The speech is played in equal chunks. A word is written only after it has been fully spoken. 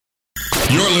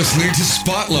You're listening to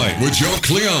Spotlight with Joe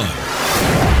Cleon.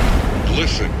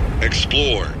 Listen,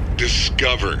 explore,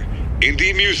 discover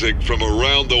indie music from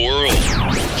around the world.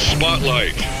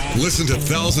 Spotlight. Listen to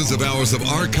thousands of hours of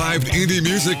archived indie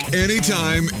music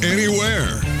anytime,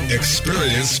 anywhere.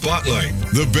 Experience Spotlight,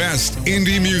 the best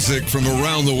indie music from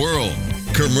around the world.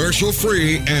 Commercial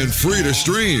free and free to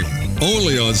stream.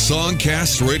 Only on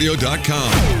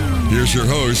songcastradio.com. Here's your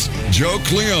host, Joe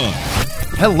Cleon.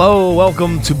 Hello,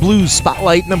 welcome to Blues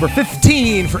Spotlight number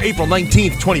 15 for April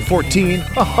 19th, 2014.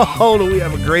 Oh, do we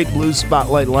have a great Blues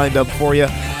Spotlight lined up for you,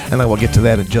 and I will get to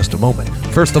that in just a moment.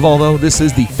 First of all, though, this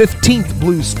is the 15th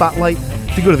Blues Spotlight.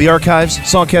 If you go to the archives,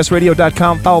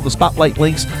 songcastradio.com, follow the Spotlight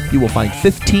links, you will find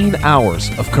 15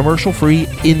 hours of commercial-free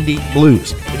indie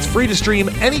blues. It's free to stream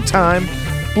anytime.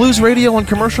 Blues radio and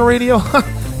commercial radio?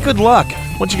 Good luck.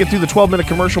 Once you get through the 12-minute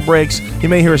commercial breaks, you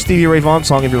may hear a Stevie Ray Vaughan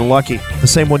song if you're lucky, the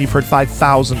same one you've heard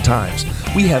 5,000 times.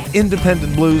 We have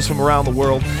independent blues from around the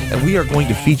world, and we are going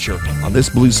to feature on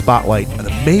this Blues Spotlight an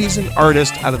amazing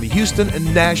artist out of the Houston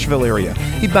and Nashville area.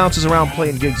 He bounces around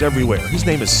playing gigs everywhere. His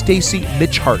name is Stacy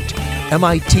Mitchhart,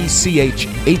 Mitchhart.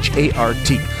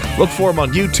 Look for him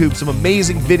on YouTube, some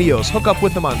amazing videos. Hook up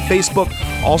with him on Facebook,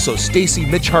 also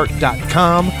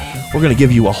StacyMitchhart.com. We're going to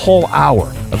give you a whole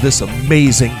hour of this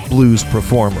amazing blues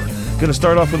performer. Going to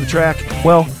start off with a track,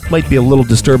 well, might be a little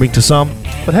disturbing to some,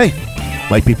 but hey,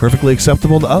 might be perfectly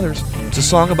acceptable to others. It's a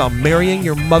song about marrying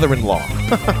your mother-in-law.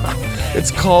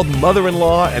 It's called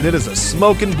Mother-in-Law, and it is a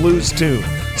smokin' blues tune.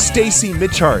 Stacy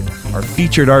Mitchhart, our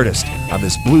featured artist on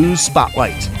this Blues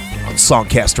Spotlight on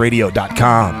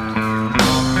songcastradio.com.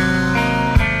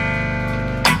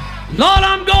 Lord,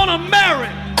 I'm gonna marry.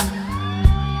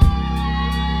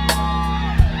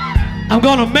 I'm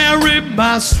gonna marry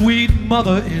my sweet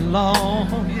mother-in-law.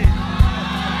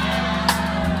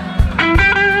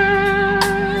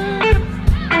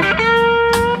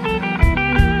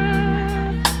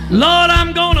 Lord,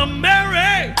 I'm gonna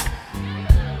marry.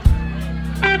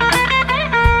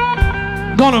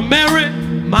 Gonna marry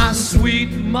my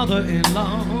sweet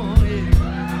mother-in-law.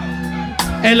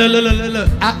 Hey, look,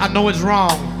 I know it's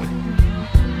wrong,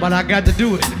 but I got to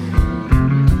do it.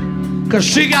 'Cause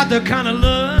she got the kind of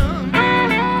love.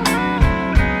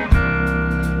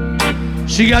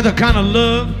 She got the kind of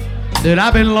love that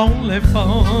I've been lonely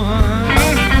for.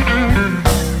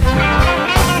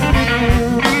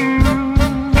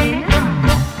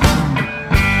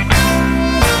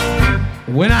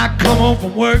 When I come home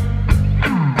from work,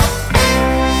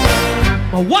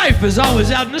 my wife is always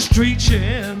out in the street,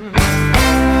 yeah.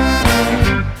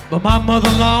 But my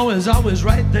mother-in-law is always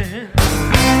right there,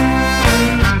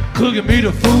 cooking me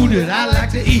the food that I like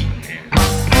to eat.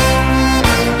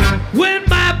 When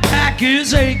my back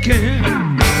is aching,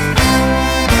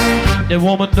 that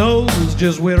woman knows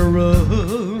just where to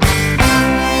rub.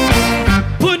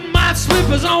 Put my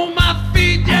slippers on my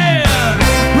feet, yeah.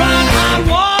 Run hot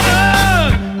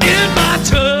water in my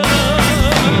tub.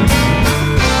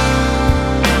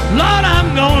 Lord,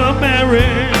 I'm gonna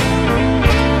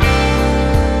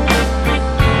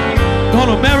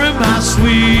marry my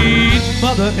sweet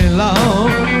mother-in-law.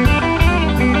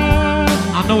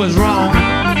 I know it's wrong,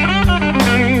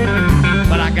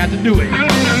 but I got to do it.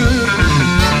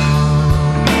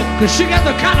 'Cause she got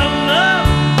the kind of love.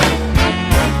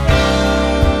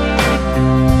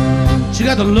 She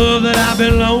got the love that I've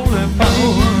been lonely for.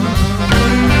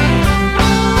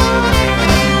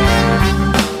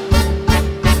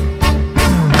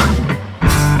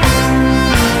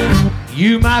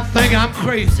 You might think I'm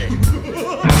crazy.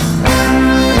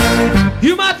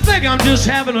 You might think I'm just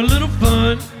having a little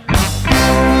fun.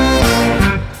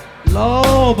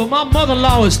 Lord, but my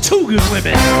mother-in-law is two good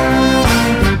women,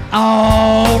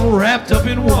 all wrapped up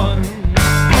in one.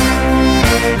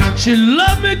 She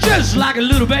loved me just like a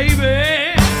little baby,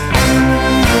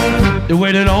 the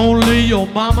way that only your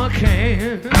mama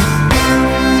can.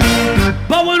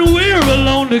 But when we're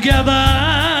alone together,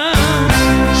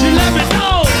 she let me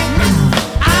know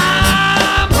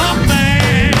I'm her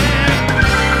man.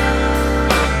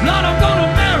 Lord, I'm gonna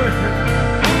marry her.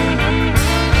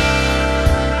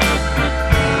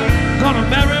 Gonna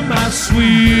marry my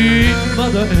sweet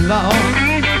mother-in-law.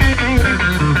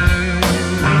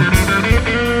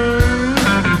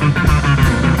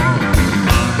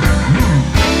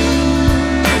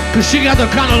 'Cause she got the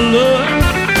kind of love.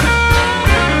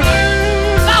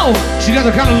 Oh, she got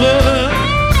the kind of love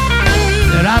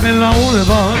that I've been lonely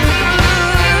for.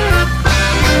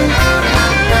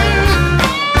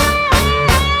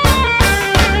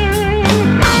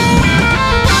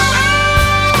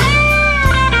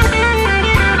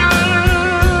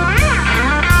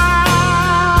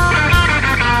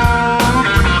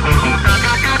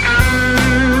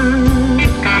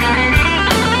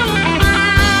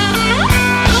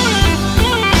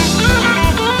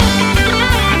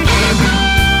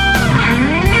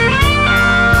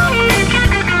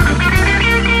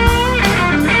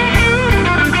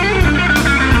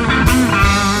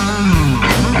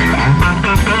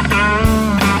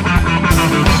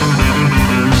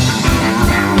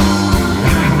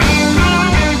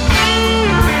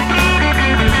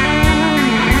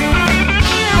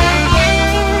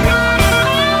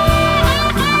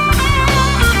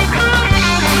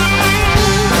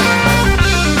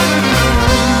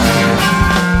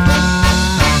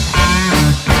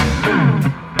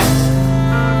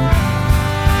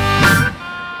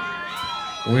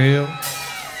 Well,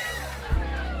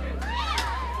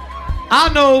 I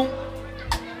know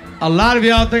a lot of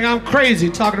y'all think I'm crazy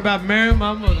talking about marrying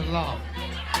my mother-in-law.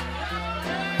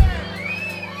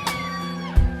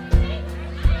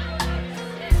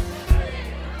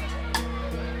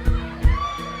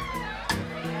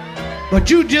 But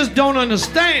you just don't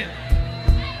understand.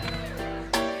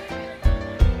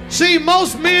 See,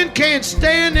 most men can't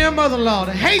stand their mother-in-law.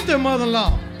 They hate their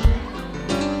mother-in-law.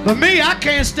 But me, I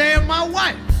can't stand my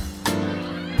wife.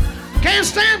 Can't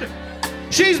stand her.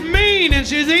 She's mean and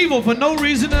she's evil for no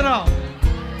reason at all.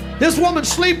 This woman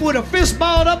sleep with her fist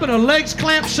balled up and her legs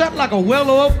clamped shut like a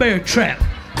well-oiled bear trap.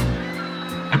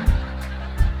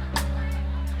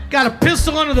 Got a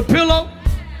pistol under the pillow,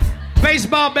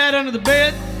 baseball bat under the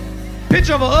bed,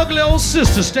 picture of an ugly old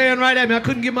sister staring right at me. I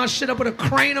couldn't get my shit up with a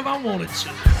crane if I wanted to.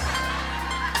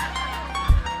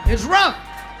 It's rough.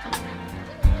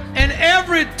 And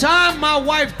every time my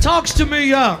wife talks to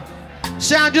me,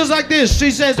 sound just like this. She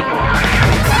says, hey,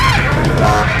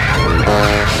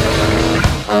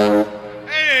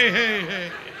 hey,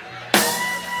 hey.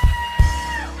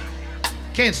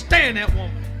 Can't stand that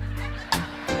woman.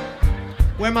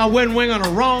 Wear my wedding ring on the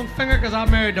wrong finger because I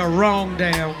married the wrong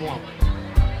damn woman.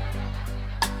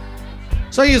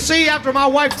 So you see, after my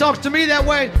wife talks to me that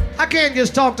way, I can't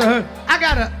just talk to her. I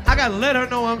gotta let her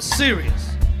know I'm serious.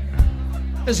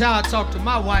 This is how I talk to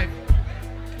my wife.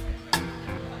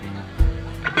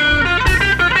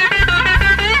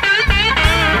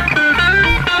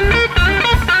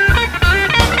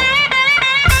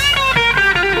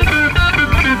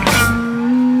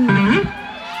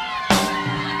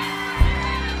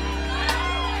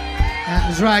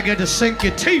 That's right, I got to sink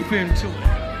your teeth into it.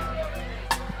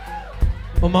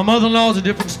 But my mother-in-law is a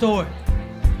different story.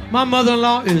 My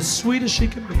mother-in-law is sweet as she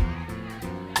can be.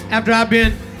 After I've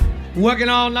been working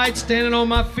all night, standing on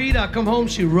my feet, I come home,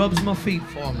 she rubs my feet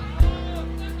for me.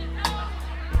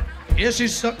 Yeah,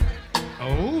 she's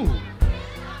oh.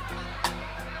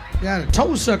 Got a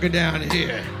toe sucker down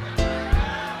here.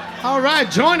 All right,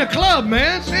 join the club,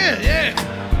 man. Shit, yeah.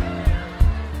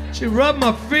 She rubbed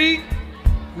my feet,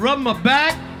 rubbed my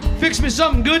back, fixed me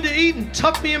something good to eat, and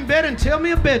tucked me in bed and tell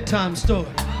me a bedtime story.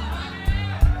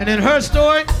 And in her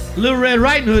story, Little Red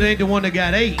Riding Hood ain't the one that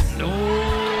got ate. No.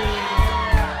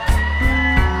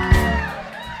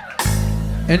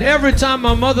 And every time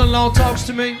my mother-in-law talks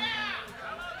to me,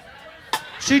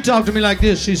 she talks to me like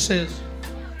this. She says,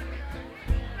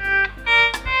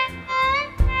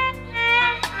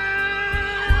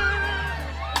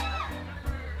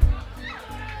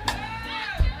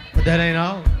 but that ain't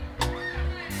all.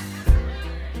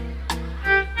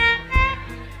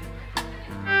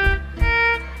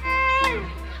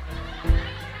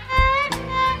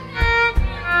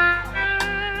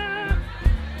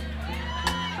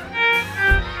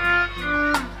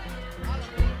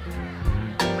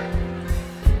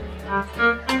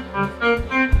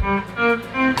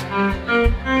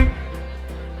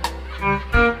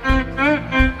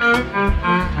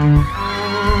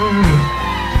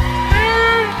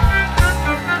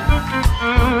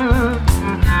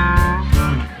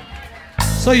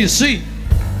 So you see,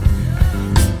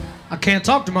 I can't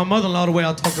talk to my mother-in-law the way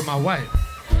I talk to my wife.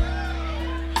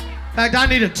 In fact, I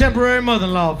need a temporary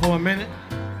mother-in-law for a minute.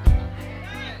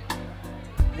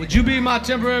 Would you be my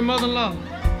temporary mother-in-law?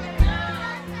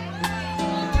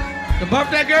 The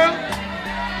birthday girl?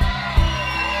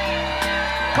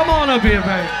 Come on up here,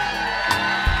 baby.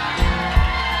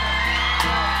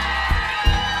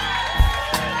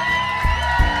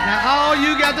 Now all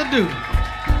you got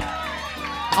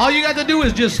to do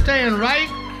is just stand right.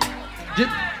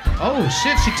 Oh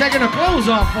shit, she's taking her clothes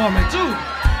off for me too.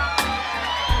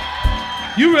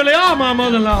 You really are my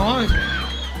mother-in-law, aren't you?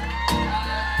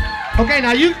 Okay,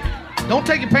 now you don't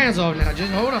take your pants off now.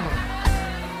 Just hold on.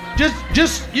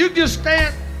 You just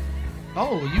stand.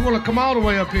 Oh, you want to come all the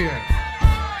way up here?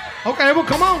 Okay, well,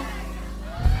 come on.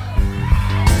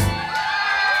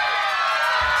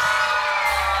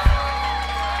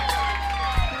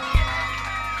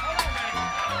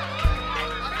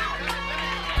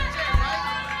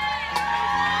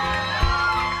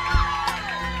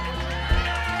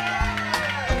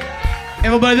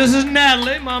 Everybody, this is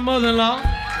Natalie, my mother-in-law.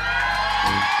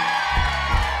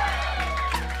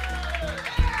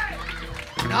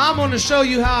 Now I'm going to show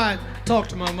you how I talk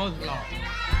to my mother-in-law.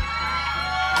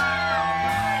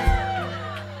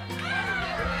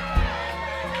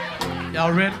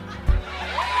 Y'all ready?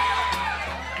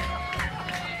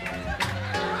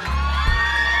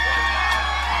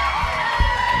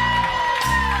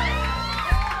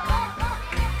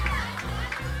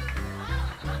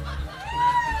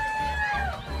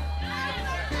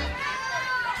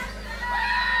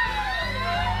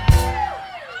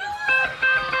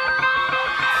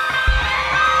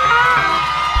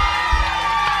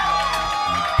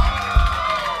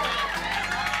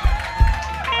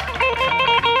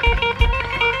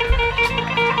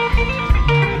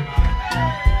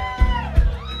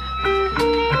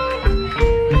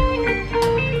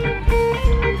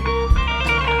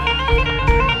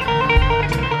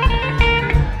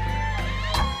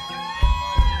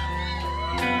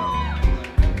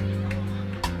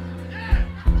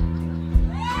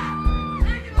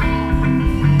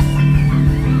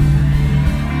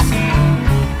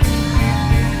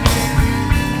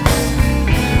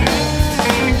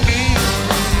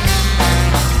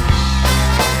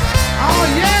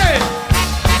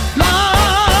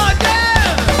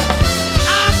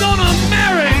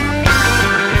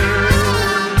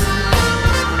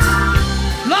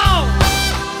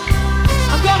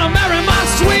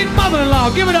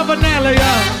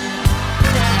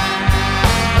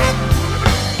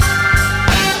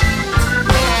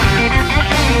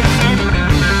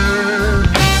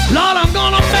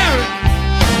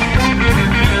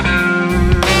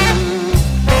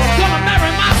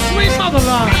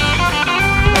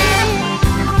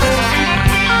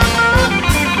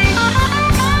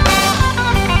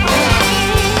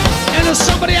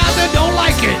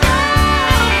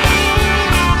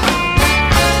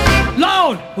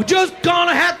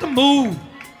 moved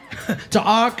to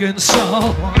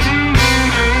Arkansas.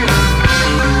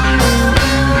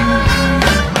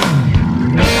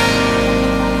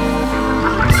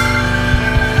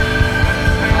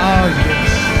 Oh,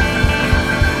 yes.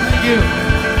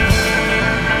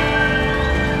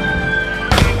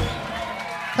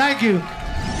 Thank you.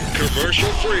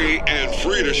 Commercial free and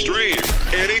free to stream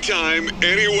anytime,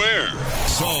 anywhere.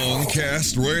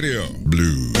 Songcast Radio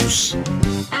Blues.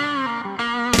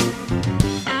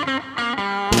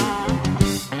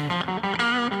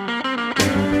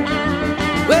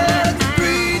 Well, it's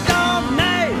 3-dog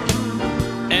night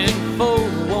and 4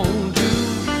 won't do.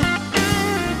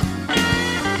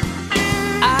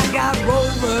 I got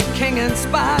Rover, King, and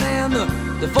Spot, and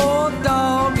the 4th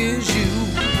dog is you.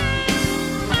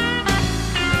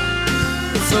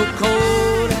 It's so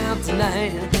cold out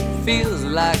tonight, feels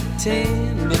like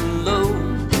 10 below.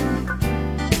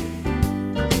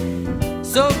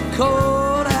 So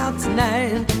cold out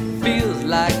tonight, feels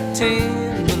like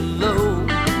 10 below.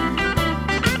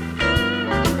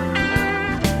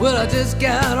 Well, I just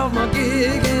got off my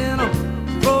gig and I'm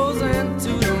frozen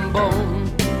to the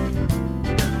bone.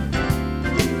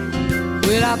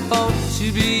 Well, I thought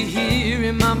you'd be here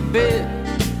in my bed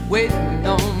waiting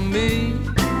on me.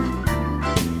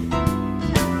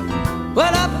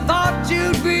 Well, I thought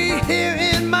you'd be here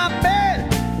in my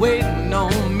bed waiting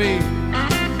on me.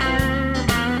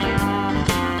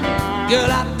 Girl,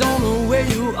 I don't know where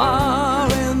you are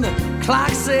and the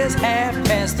clock says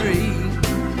 3:30.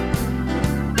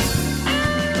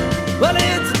 Well,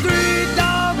 it's a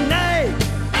 3-dog night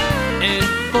and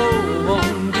 4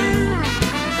 won't do.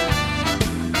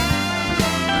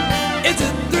 It's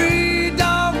a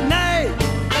 3-dog night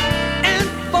and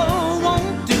 4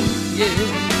 won't do, yeah.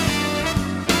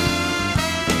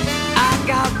 I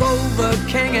got Rover,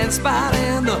 King, and Spot,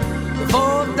 and the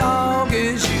 4th dog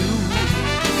is you.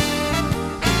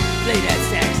 Play that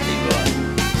sax, Leroy.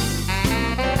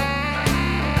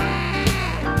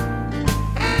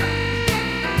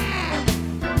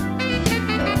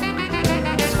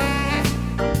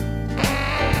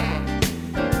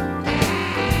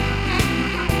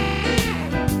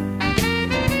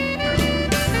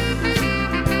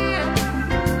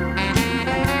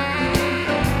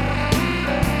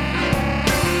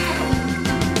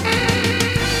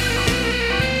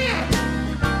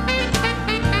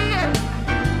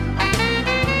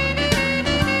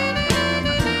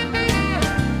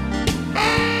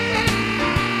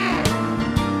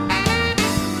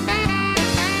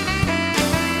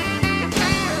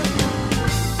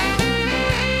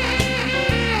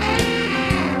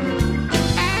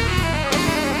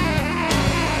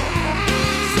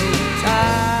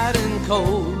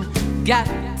 Got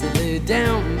to lay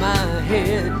down my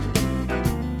head.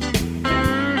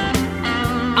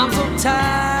 I'm so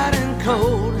tired and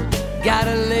cold,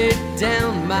 gotta lay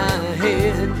down my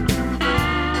head.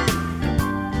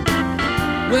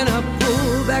 When I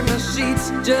pull back my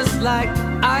sheets, just like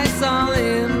ice all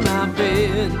in my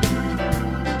bed.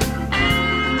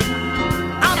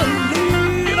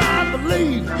 I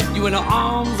believe you in the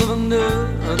arms of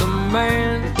another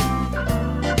man.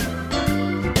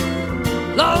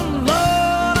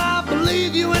 Lord, I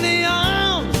believe you in the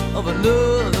arms of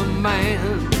another man.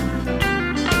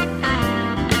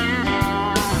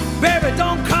 Baby,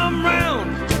 don't come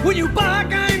round. When you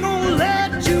bark, I ain't gonna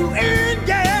let you in,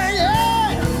 yeah,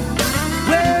 yeah.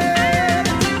 Well,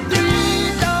 it's a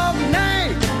 3-dog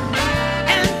night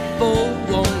and 4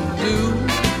 won't do.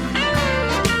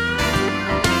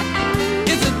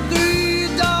 It's a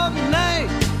 3-dog night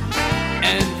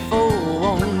and 4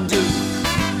 won't do.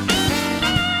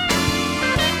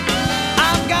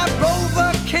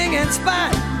 King and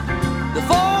Spot, the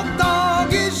 4th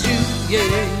dog is you, yeah,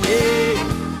 yeah.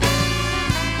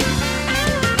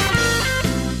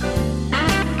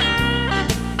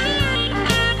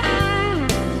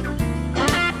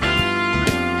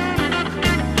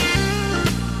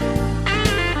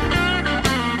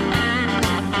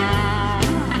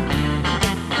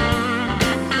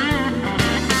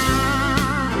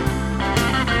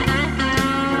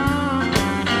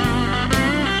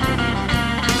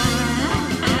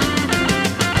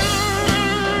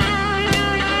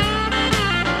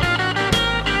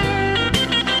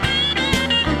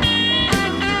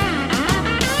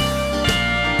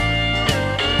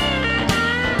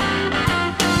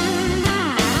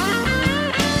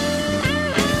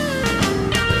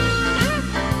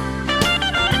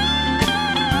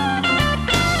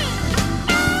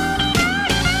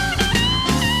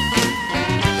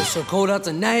 So cold out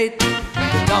tonight,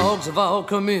 the dogs have all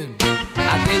come in.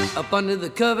 I get up under the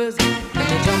covers and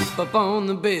they jump up on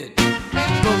the bed.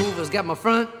 Rover's got my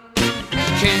front,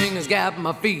 king has got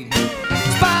my feet.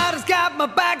 Spider's got my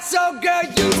back, so girl,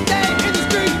 you stay in the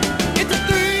street. It's a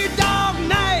 3-dog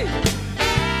night,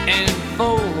 and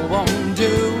 4 won't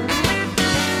do.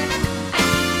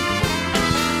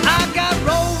 I got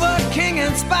Rover, King,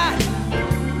 and Spider.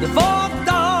 The 4th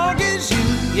dog is you,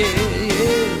 yeah,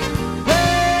 yeah.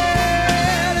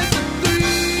 Well, it's a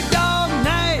 3-dog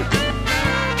night,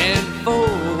 and 4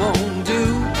 won't do.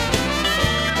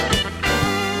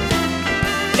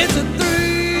 It's a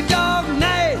 3-dog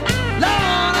night,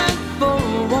 Lord, and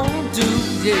 4 won't do,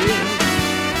 yeah.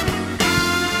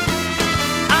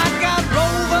 I got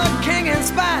Rover, King, and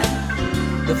Spider.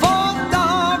 The 4th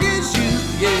dog is you,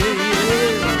 yeah,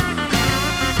 yeah.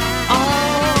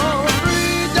 Oh,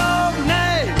 3-dog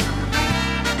night,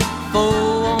 4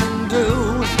 won't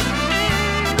do.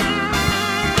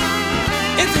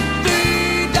 It's a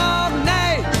 3-dog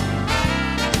night,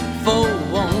 4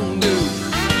 won't do.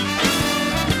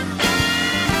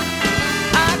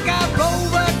 I got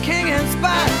Rover, King, and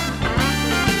Spider.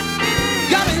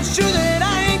 Gotta ensure that I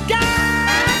ain't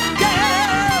got,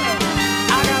 girl.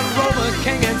 I got Rover,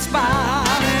 King, and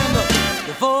Spider, and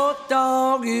the 4th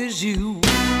dog is you.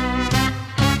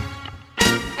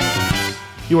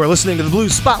 You are listening to the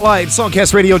Blues Spotlight,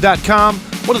 songcastradio.com.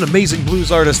 What an amazing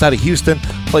blues artist out of Houston.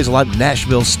 Plays a lot in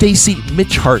Nashville. Stacy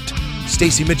Mitchhart.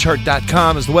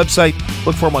 StacyMitchhart.com is the website.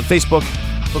 Look for him on Facebook.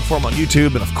 Look for him on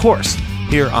YouTube. And, of course,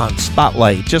 here on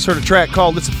Spotlight. Just heard a track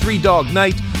called It's a 3-Dog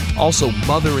Night. Also,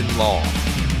 Mother-in-Law.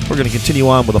 We're going to continue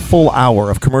on with a full hour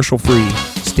of commercial-free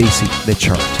Stacy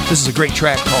Mitchhart. This is a great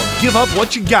track called Give Up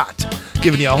What You Got.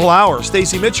 Giving you a whole hour of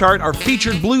Stacy Mitchhart, our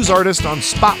featured blues artist on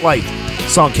Spotlight.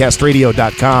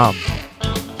 Songcastradio.com.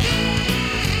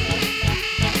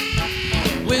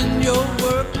 When your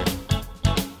work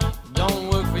don't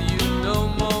work for you no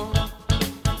more,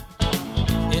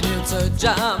 and it's a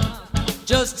job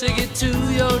just to get to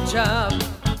your job,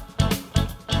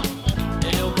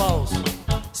 and your boss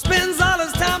spends all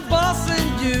his time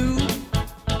bossing you,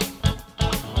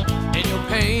 and your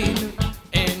pain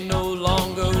ain't no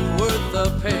longer worth the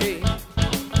pay.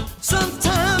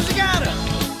 Sometimes you gotta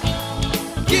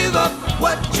give up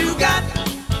what you got.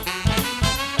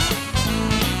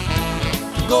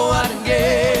 Go out and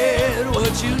get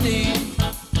what you need.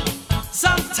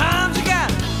 Sometimes you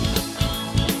gotta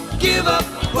give up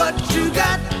what you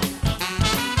got.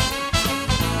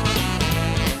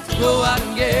 Go out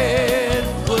and get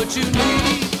what you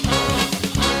need.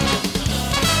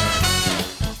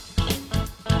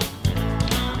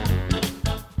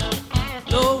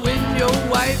 No, when your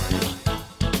wife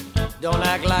don't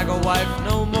act like a wife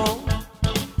no more,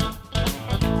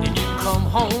 and you come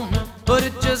home, but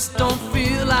it just don't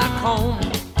feel like home.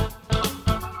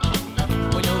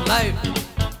 When your life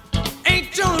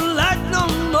ain't your life no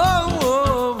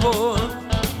more,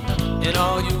 and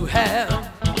all you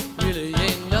have really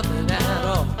ain't nothing at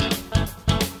all.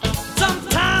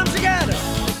 Sometimes you gotta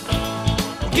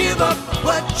give up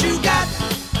what you got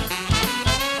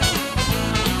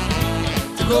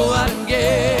to go out and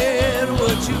get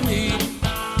what you need.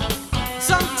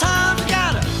 Sometimes you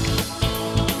gotta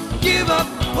give up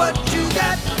what you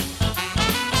got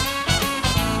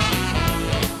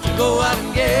to go out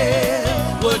and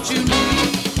get what you need.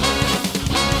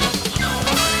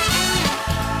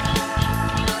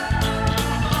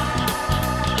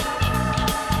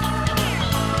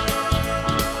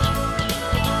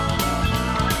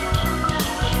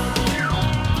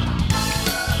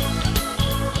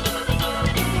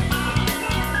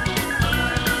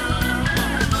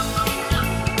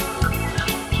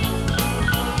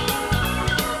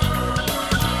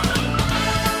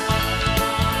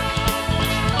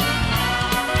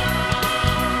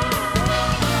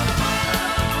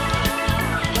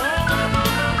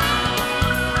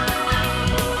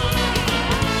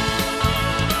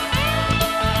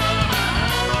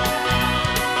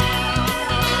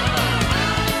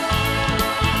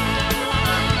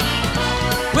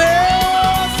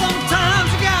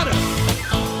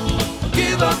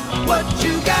 What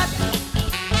you got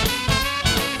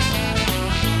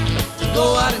to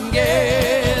go out and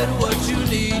get what you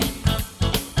need.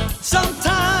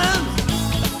 Sometimes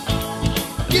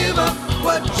give up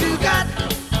what you got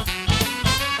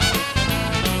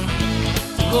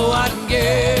to go out and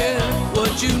get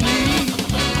what you need.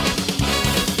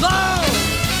 Lord,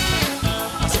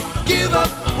 I said, give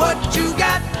up what you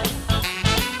got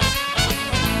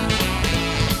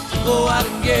to go out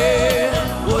and get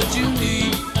what you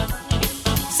need.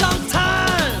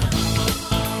 Sometimes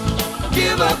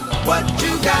give up what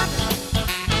you got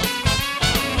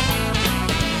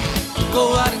to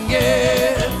go out and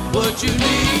get what you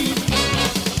need.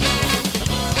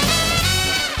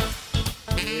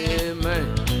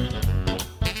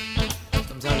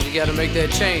 you gotta make that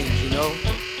change, you know.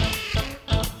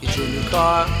 Get you a new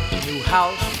car, a new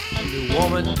house, a new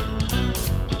woman.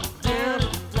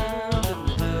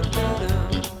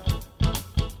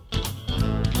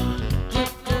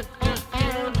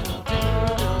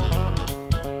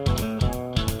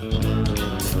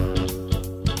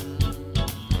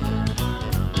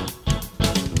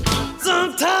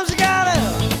 Sometimes you gotta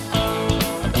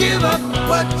give up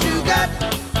what you got to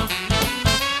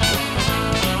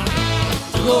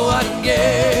go out and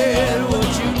get what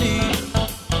you need.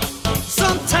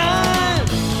 Sometimes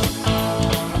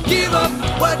give up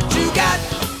what you got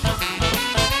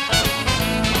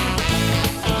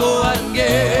to go out and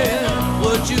get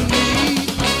what you need.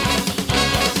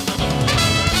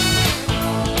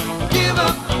 Give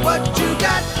up what you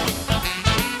got.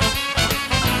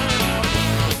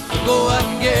 Go out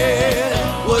and get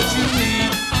what you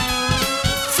need.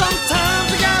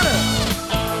 Sometimes you gotta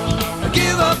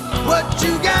give up what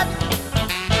you got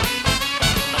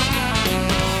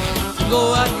to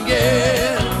go out and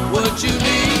get what you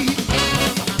need.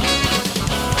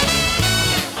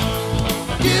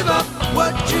 Give up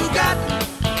what you got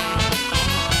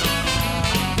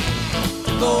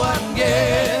to go out and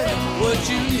get what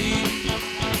you need.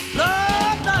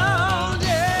 Lord, Lord,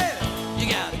 yeah, you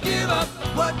gotta give up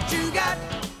what you got.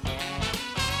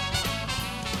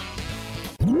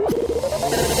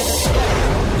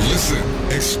 Listen,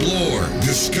 explore,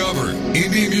 discover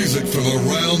indie music from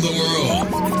around the world.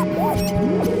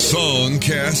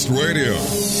 Songcast Radio.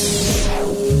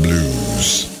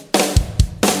 Blues.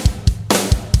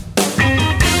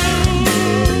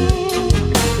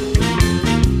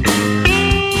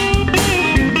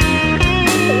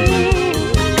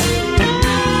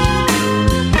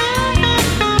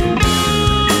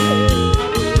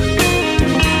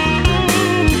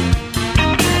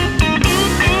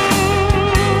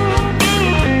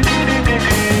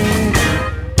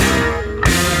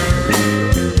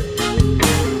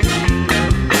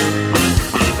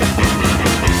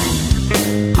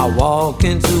 Walk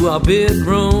into our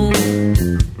bedroom,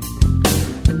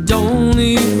 don't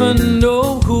even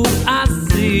know who I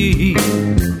see.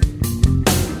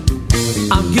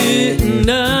 I'm getting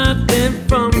nothing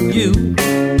from you.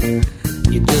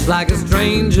 You're just like a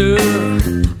stranger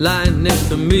lying next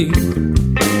to me.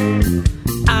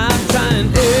 I'm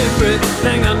trying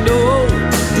everything I know,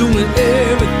 doing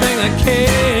everything I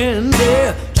can,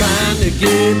 yeah, trying to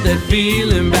get that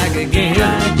feeling back again.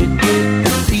 Trying to get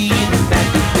the feeling back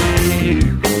again.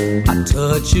 I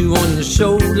touch you on the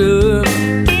shoulder,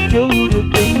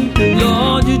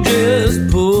 Lord, you just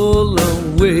pull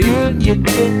away.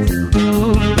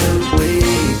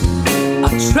 I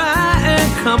try and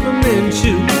compliment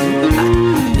you,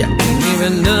 you ain't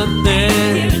even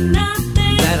nothing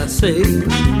that I say.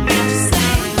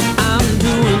 I'm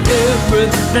doing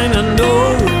everything I know,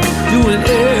 doing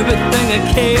everything I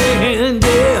can,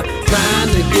 yeah, trying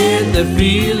to get the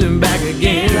feeling back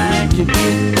again. Trying to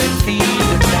get that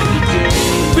feeling back again.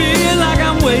 Feel like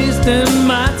I'm wasting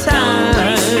my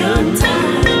time,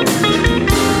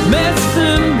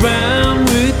 messing around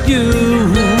with you,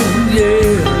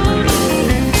 yeah.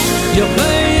 You're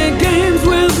playing games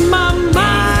with my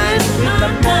mind,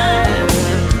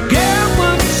 get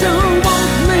what you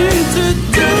want me to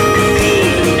do.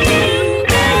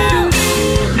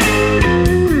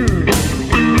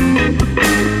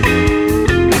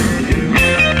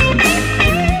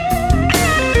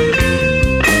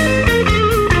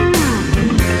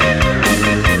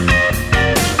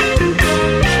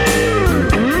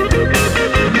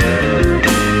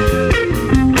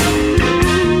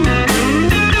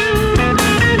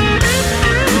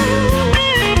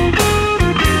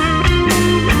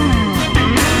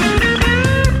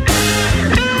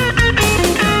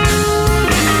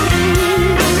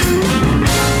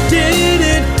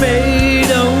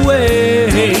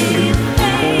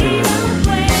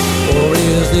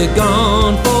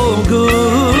 Gone for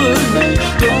good.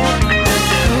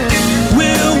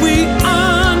 Will we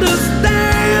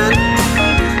understand?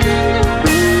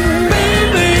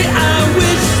 Baby, I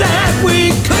wish that we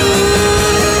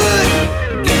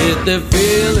could get the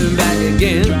feeling back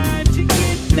again.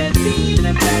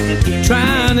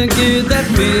 Trying to get that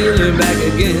feeling back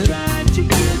again.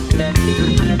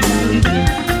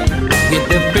 Get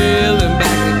the feeling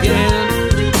back again.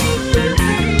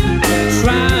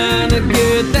 Trying to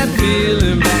get that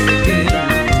feeling back again.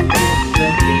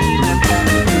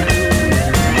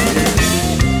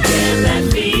 Get that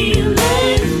feeling.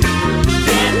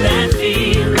 Get that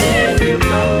feeling.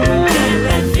 Get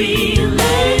that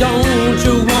feeling. Don't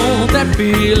you want that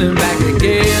feeling back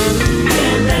again?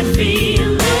 Get that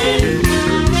feeling.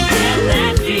 Get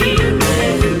that feeling.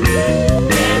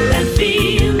 Get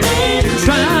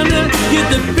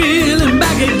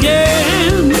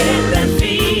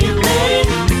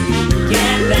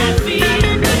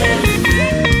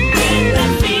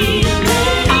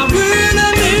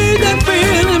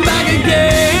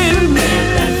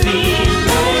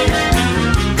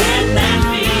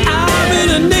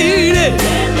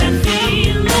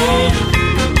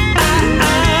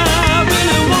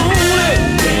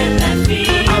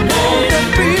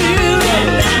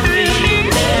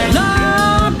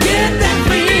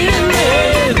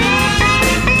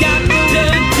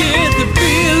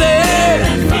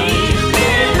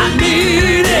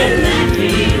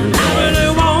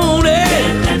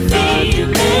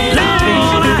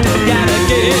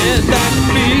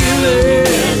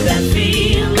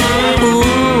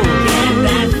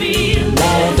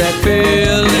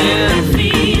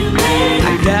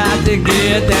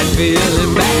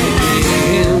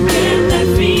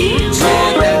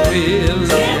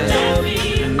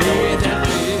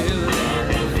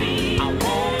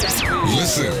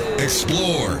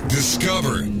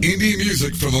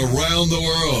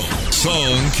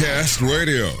Songcast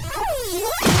Radio.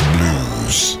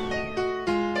 Blues.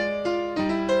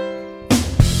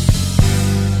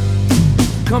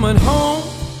 Coming home,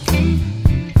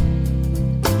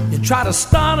 you try to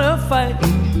start a fight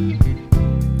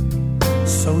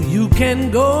so you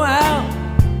can go out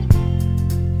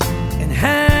and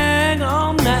hang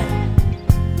all night.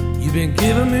 You've been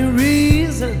giving me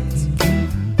reasons,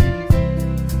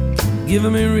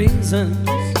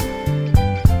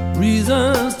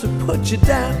 reasons to put you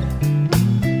down.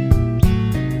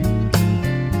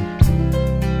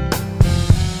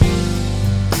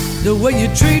 The way you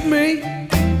treat me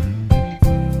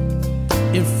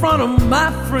in front of my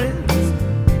friends,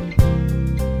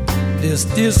 this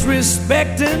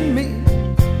disrespecting me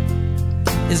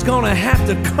is gonna have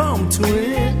to come to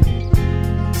an end.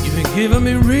 You've been giving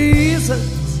me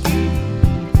reasons,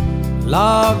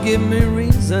 Lord, give me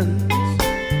reasons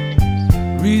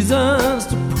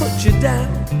to put you down.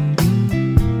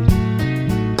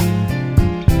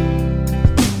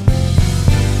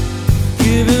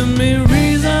 Giving me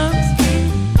reasons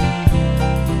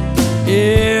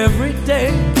every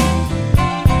day,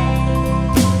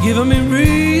 giving me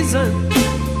reason,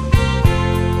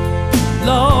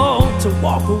 Lord, to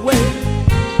walk away.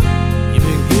 You've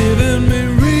been giving me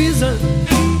reason,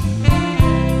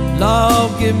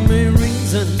 Lord, give me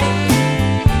reasons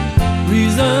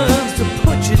to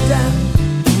put you down.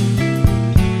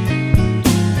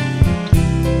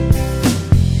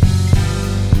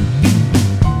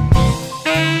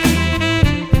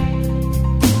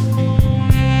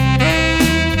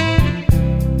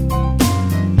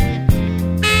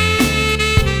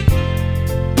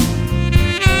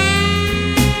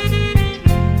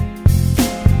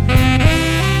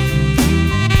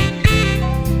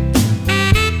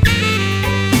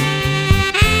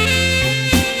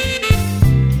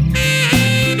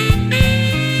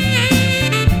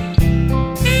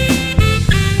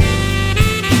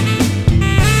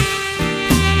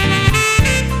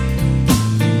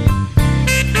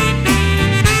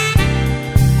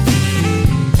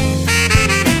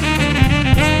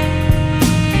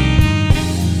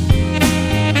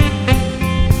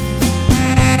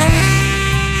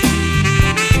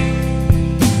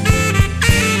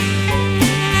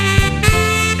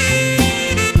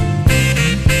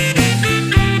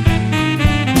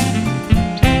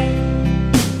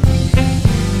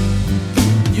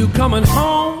 Coming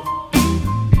home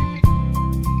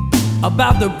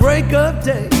about the break of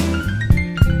day,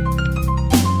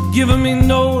 giving me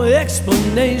no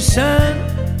explanation.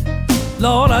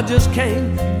 Lord, I just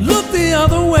can't look the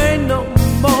other way no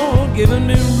more. Giving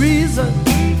me reason,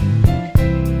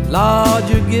 Lord,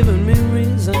 you're giving me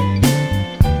reason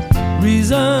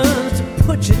to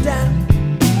put you down.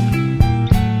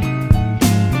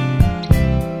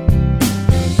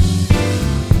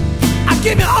 I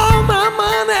give you all my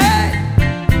money,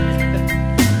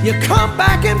 you come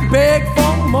back and beg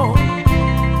for more.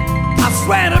 I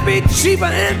swear to be cheaper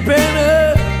and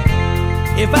better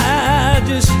if I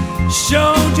just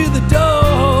showed you the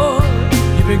door.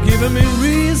 You've been giving me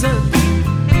reason,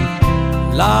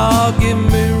 Lord, give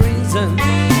me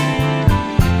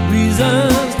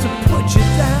reasons to put you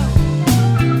down.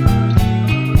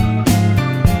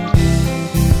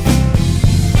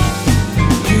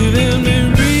 Giving me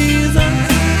reasons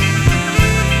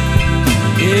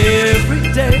every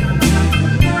day,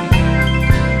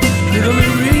 giving me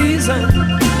reason,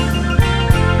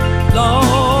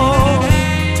 Lord,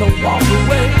 to walk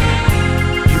away.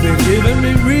 You've been giving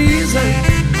me reason,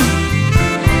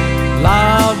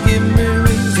 Lord, give me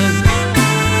reasons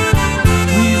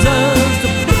to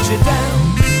put you down.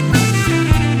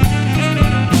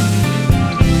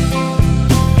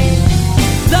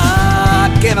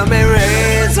 Lord, giving me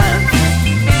reason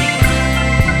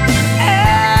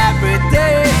every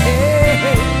day.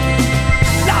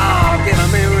 Lord,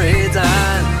 giving me reason.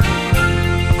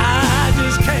 I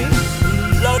just can't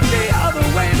look the other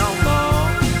way no more.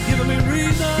 Giving me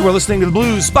reason. You are listening to the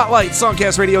Blues Spotlight,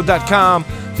 songcastradio.com,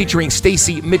 featuring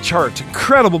Stacy Mitchhart,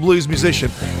 incredible blues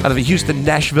musician out of the Houston,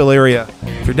 Nashville area.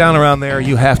 If you're down around there,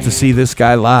 you have to see this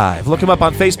guy live. Look him up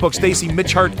on Facebook.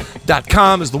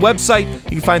 StacyMitchhart.com is the website.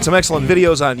 You can find some excellent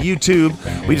videos on YouTube.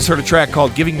 We just heard a track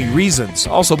called Giving Me Reasons.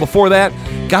 Also, before that,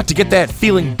 Got to Get That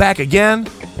Feeling Back Again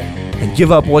and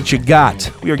Give Up What You Got.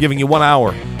 We are giving you 1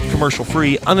 hour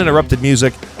commercial-free, uninterrupted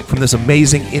music from this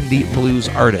amazing indie blues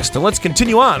artist. And let's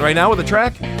continue on right now with a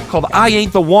track called I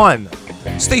Ain't the One.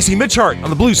 Stacy Mitchhart on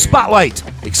the Blues Spotlight,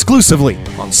 exclusively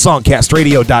on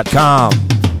songcastradio.com.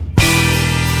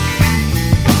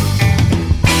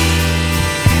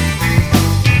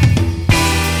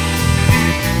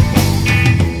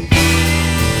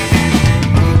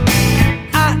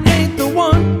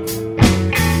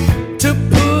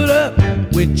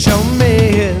 with your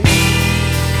mess.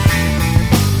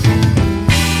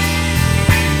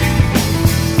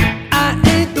 I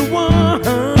ain't the one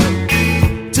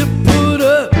to put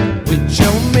up with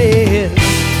your mess.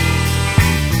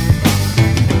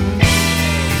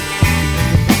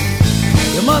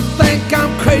 You must think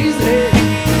I'm crazy.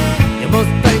 You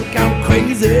must think I'm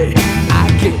crazy, I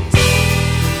guess.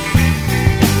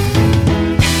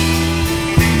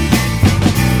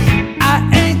 I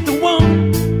ain't the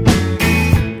one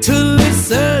to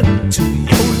listen to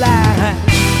your lies.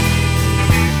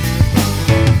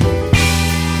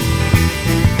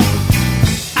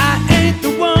 I ain't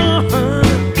the one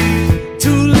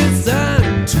to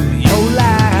listen to your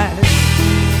lies.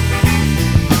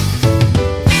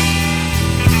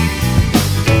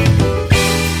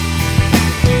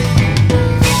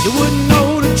 You wouldn't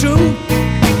know the truth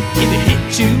if it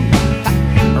hit you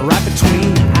right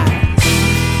between the eyes.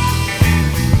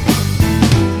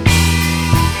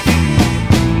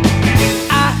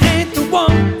 I ain't the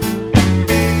one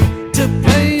to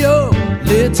play your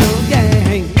little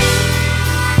game.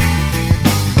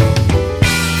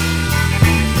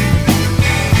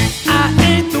 I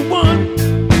ain't the one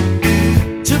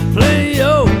to play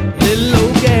your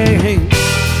little game.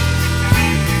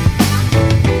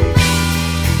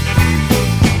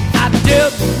 I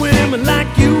dealt with women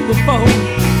like you before.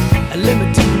 And let me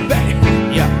take you back,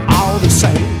 you're all the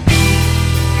same.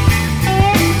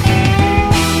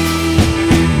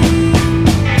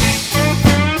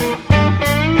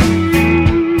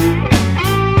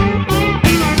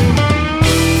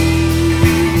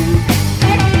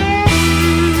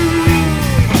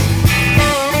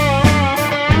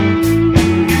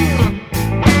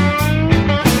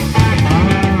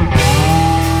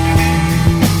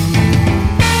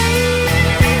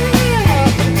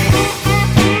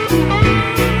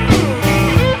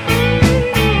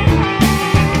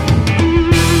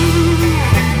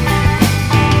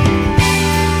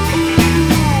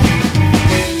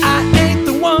 I ain't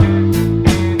the one,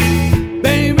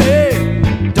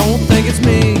 baby, don't think it's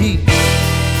me.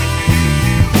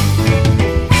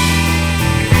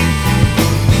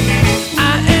 I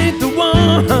ain't the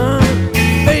one,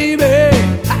 baby,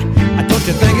 don't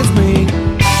you think it's me?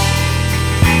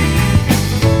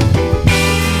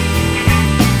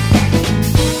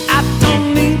 I don't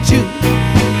need you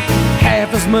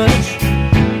half as much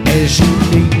as you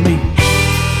need me.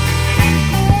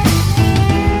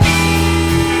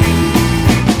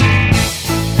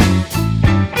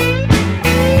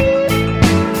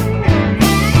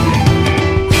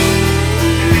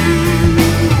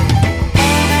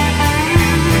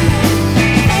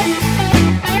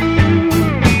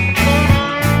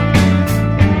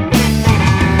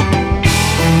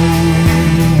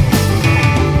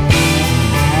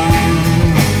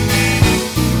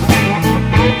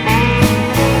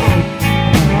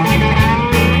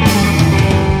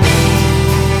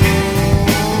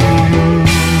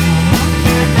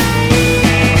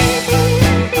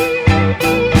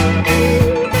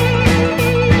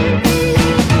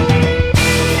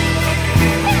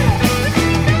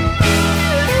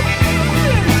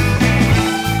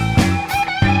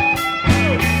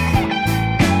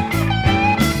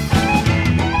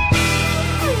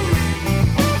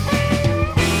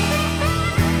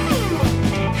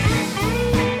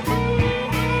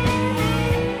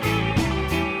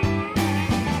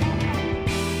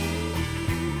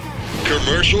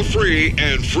 Commercial free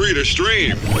and free to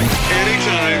stream.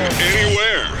 Anytime,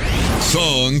 anywhere.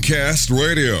 Songcast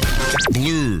Radio.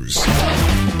 Blues.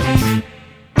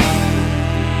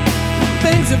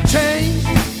 Things have changed.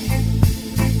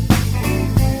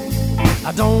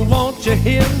 I don't want you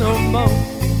here no more.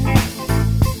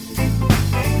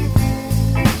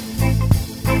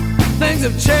 Things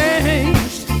have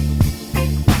changed.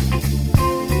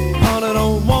 Honey, I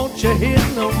don't want you here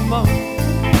no more.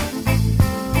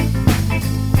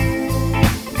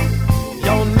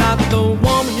 You're not the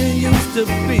woman you used to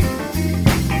be.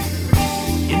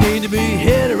 You need to be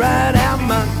headed right out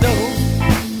my door.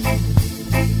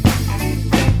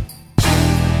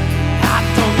 I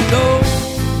don't know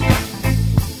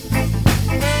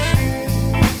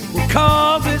what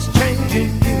cause is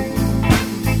changing you.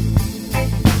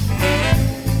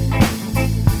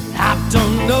 I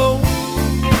don't know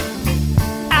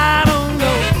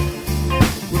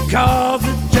what cause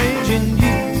is changing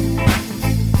you.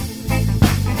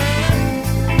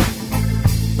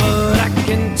 But I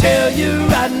can tell you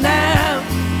right now,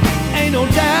 ain't no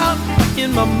doubt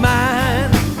in my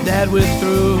mind that we're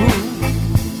through.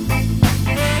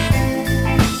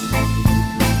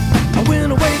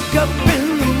 When I wake up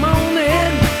in the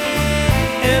morning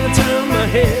and I turn my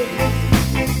head,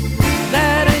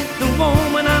 that ain't the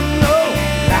woman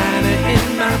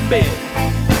bed.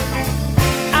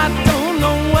 I don't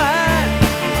know why,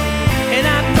 and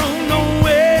I don't know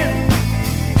when.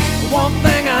 One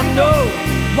thing I know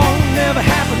won't never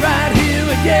happen right here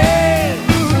again.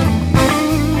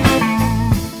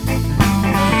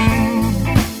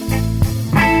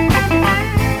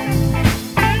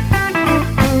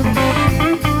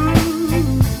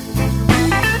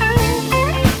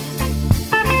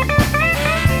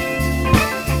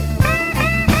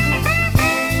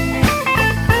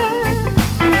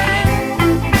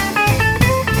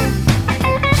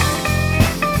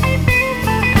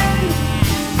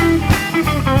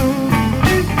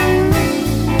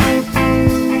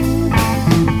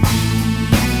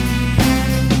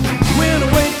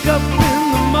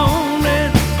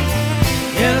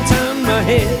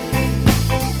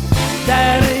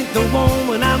 That ain't the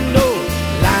woman I know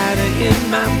lying in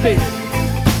my bed.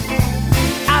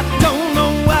 I don't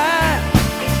know why,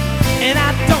 and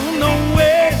I don't know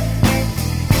where.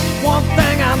 One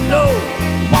thing I know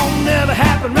won't never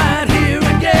happen right here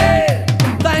again.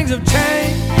 Things have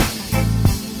changed.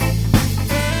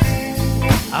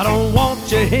 I don't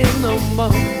want you here no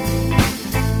more.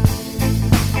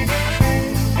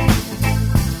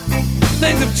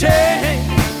 Things have changed.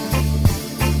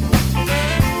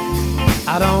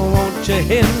 I don't want you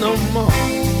here no more.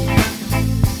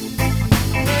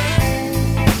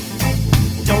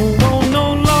 Don't want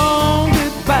no long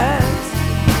goodbyes.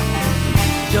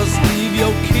 Just leave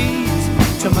your keys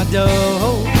to my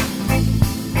door.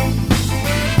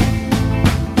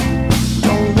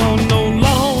 Don't want no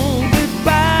long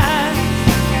goodbyes.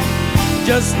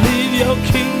 Just leave your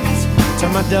keys to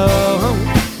my door.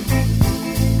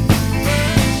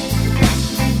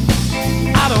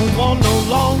 I don't want no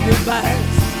long goodbyes.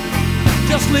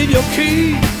 Just leave your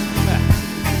keys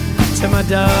to my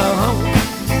door.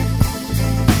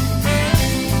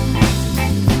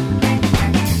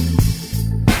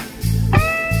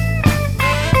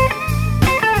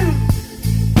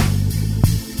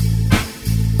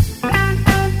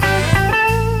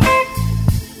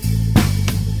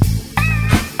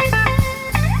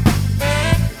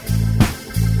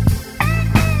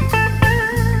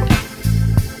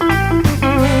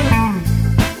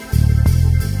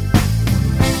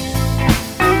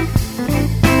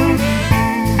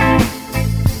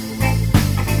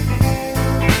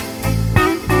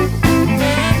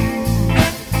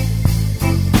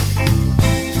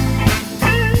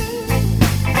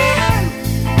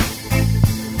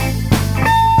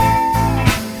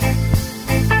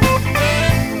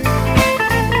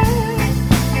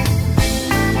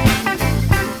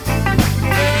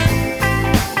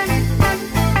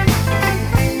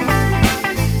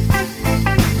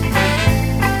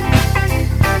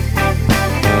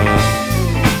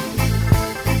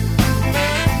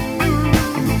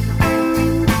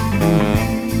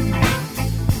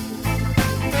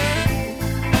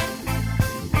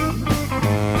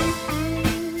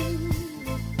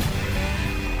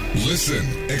 Listen,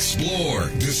 explore,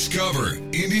 discover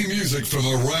indie music from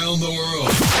around the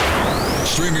world.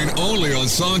 Streaming only on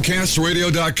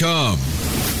songcastradio.com.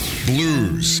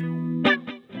 Blues.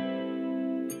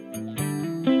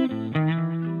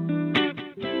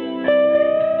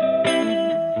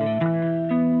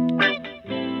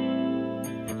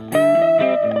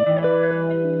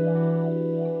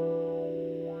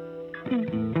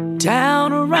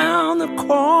 Down around the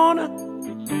corner,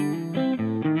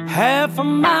 half a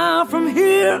mile from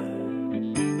here,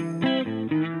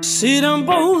 see them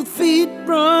both feet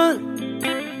run,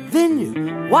 then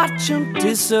you watch them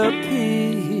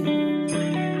disappear.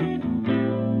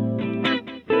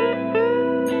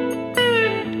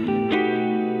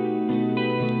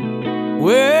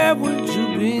 Where would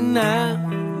you be now,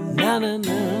 now, now,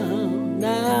 now,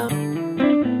 now?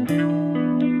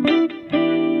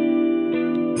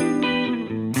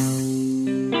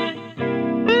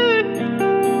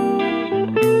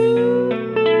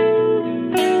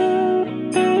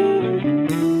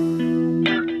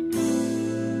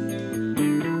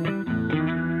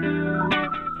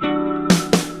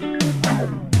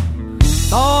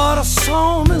 Thought I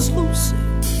saw Miss Lucy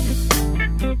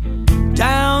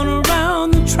down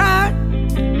around the track.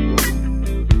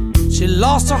 She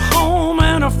lost her home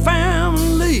and her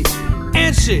family,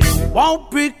 and she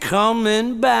won't be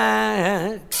coming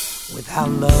back without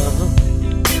love.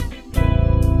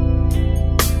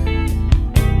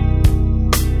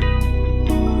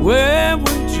 Where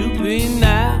would you be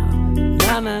now,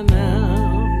 now, now,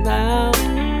 now, now?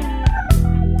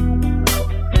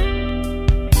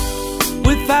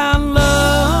 Without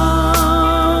love,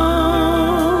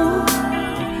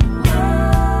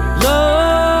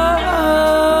 love,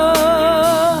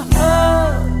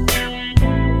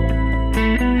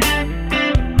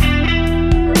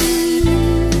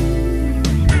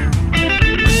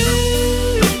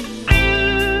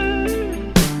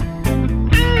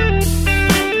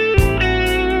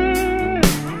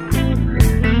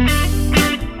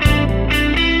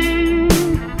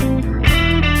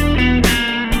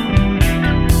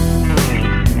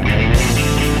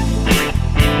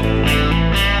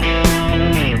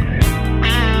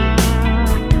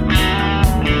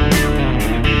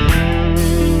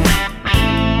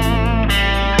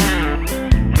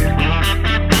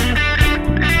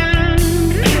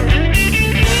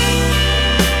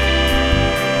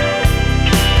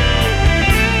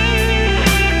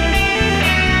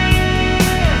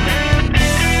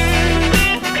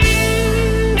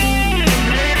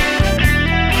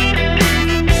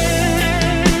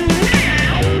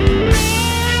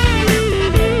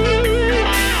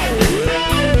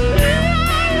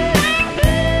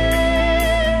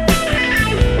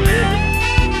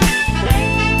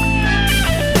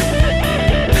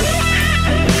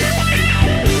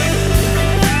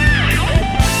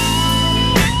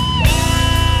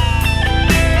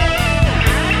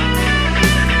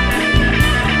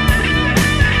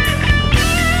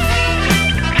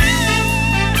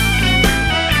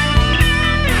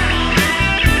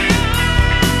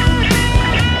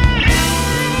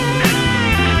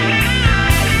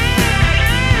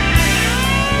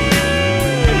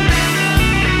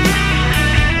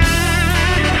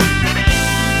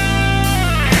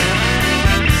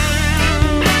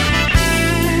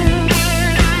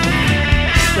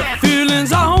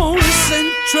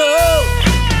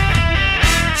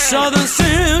 Southern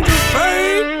Central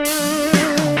Freight.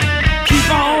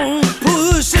 Keep on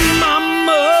pushing,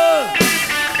 mama.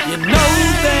 You know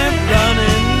they're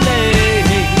running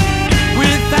late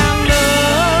without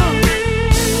love.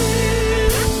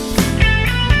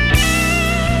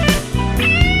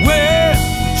 Where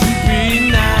would you be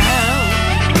now?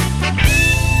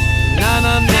 Na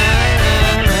na na.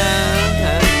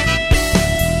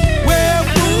 Where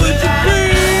would you be?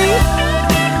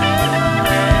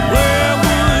 Where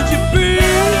would you be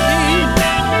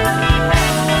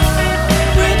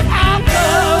without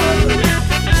love?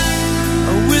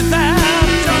 Without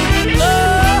your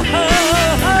love,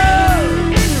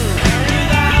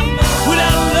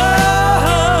 without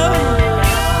love,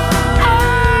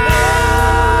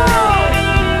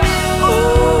 oh,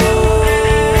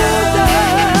 yeah,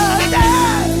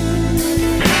 yeah.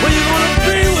 Where you gonna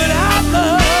be without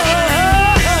love?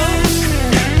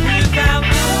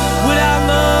 Without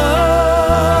love,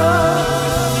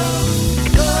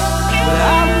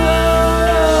 without love.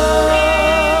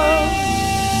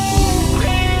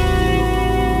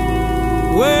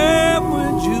 Where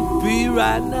would you be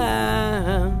right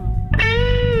now?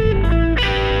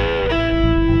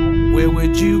 Where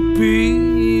would you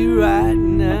be right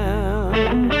now?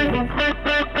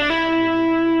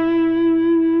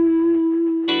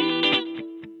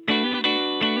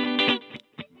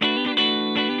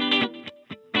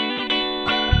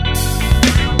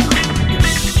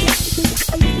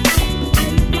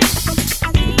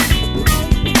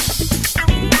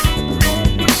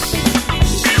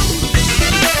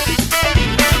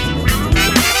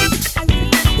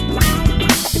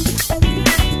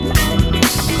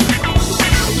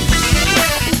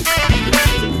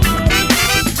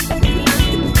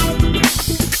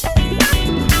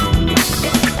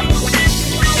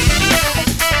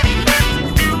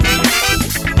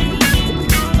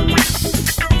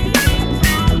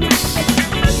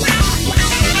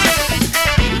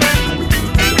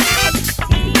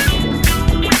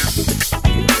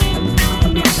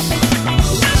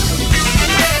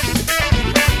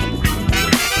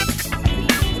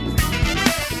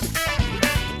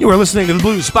 You are listening to the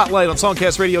Blues Spotlight on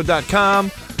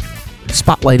songcastradio.com.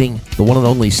 Spotlighting the one and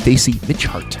only Stacy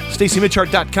Mitchhart.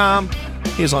 StacyMitchhart.com.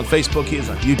 He is on Facebook. He is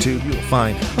on YouTube. You will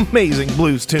find amazing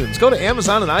blues tunes. Go to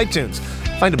Amazon and iTunes.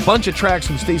 Find a bunch of tracks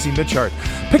from Stacy Mitchhart.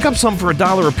 Pick up some for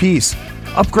 $1 a piece.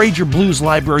 Upgrade your blues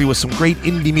library with some great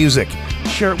indie music.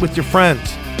 Share it with your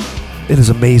friends. It is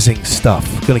amazing stuff.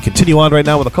 Going to continue on right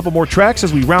now with a couple more tracks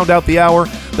as we round out the hour.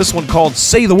 This one called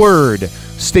Say the Word.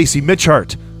 Stacy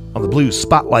Mitchhart on the Blues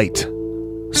Spotlight.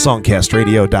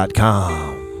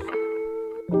 Songcastradio.com.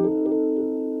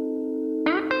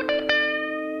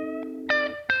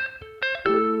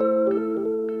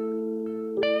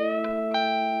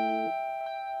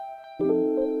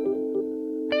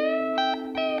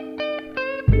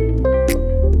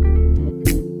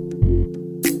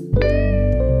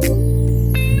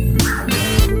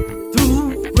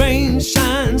 Through rain,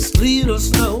 shine, sleet or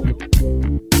snow,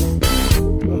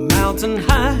 mountain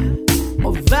high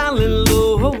or valley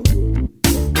low,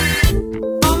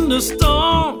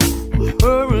 thunderstorm or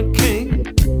hurricane,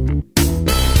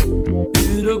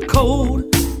 bitter cold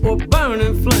or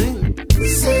burning flame.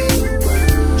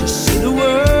 Just say the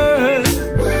word.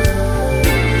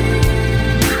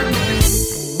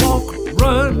 Walk,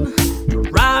 run,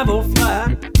 drive or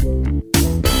fly.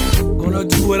 Gonna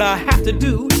do what I have to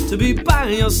do to be by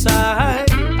your side.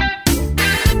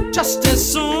 Just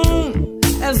as soon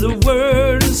as the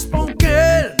word is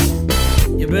spoken,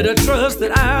 you better trust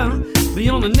that I'll be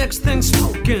on the next thing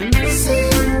spoken.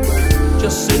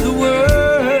 Just say the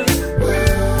word.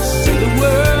 Say the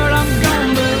word. I'm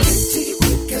gonna get to you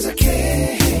quick as I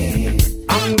can.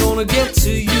 I'm gonna get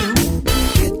to you.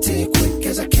 Get to you quick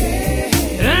as I can.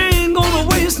 I ain't gonna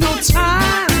waste no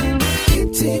time.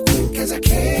 Get to you quick as I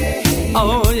can.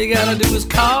 All you gotta do is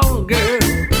call, girl.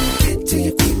 Get to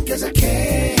you quick as I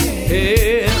can.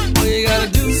 Yeah, all you gotta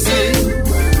do is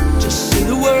just say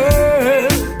the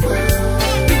word.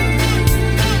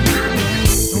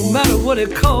 No matter what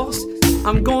it costs,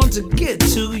 I'm going to get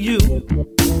to you.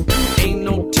 Ain't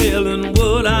no telling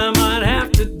what I might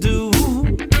have to do.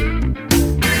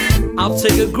 I'll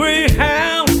take a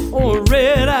Greyhound or a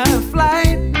red-eye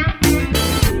flight.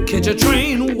 Catch a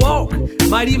train, walk,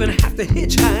 might even have to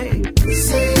hitchhike.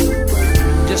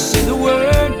 Just say the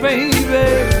word,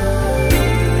 baby.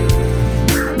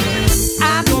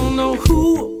 I don't know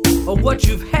who or what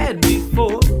you've had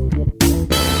before.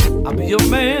 I'll be your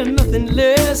man, nothing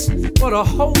less, but a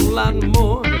whole lot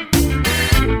more.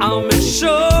 I'll make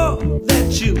sure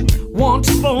that you want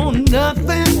for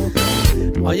nothing.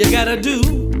 All you gotta do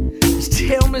is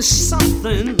tell me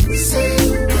something.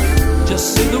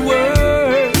 Just say the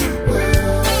word.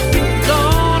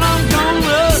 Lord, I'm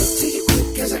gonna to you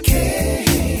quick as I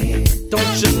can.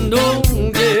 Don't you know,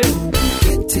 yeah.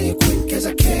 Get to you quick as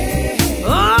I can.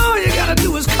 All you gotta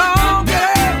do is call,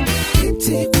 girl. Get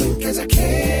to you quick as I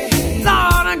can.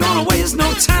 Lord, I ain't gonna waste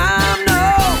no time, no.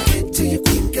 Get to you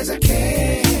quick as I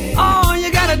can. All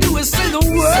you gotta do is say the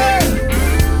word.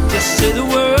 Just say the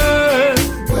word.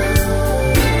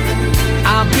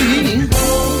 I'll be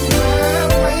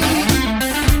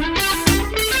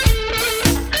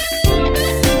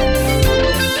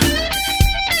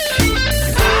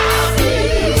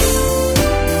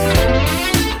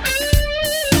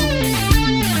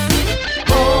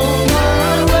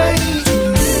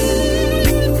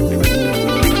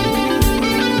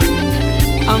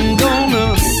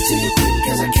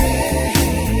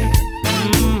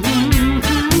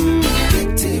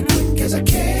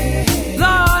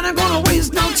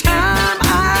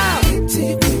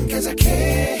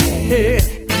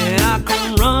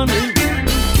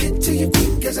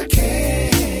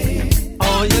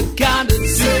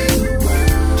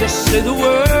say the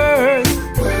word,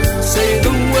 say the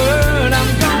word.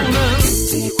 I'm gonna get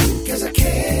to you quick as I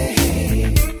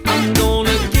can. I'm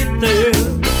gonna get there.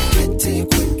 Get to you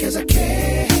quick as I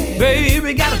can.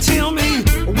 Baby, gotta tell me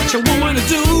what you want me to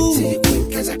do. Get to you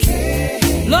quick as I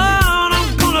can. Lord,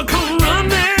 I'm gonna come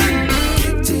running.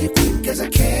 Get to you quick as I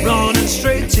can. Running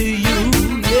straight to you,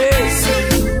 yes.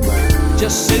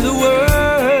 Just say the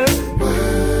word.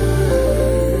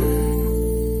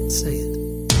 Say it.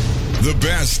 The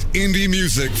best indie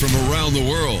music from around the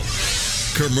world.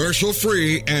 Commercial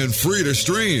free and free to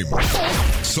stream.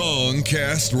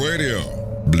 Songcast Radio.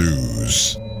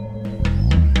 Blues.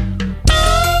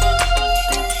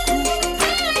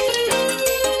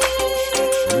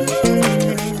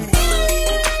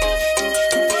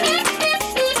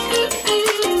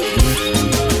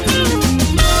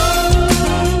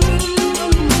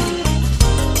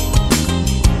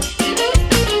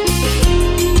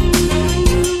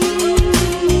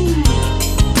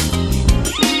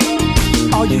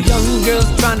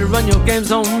 Trying to run your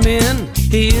games on men.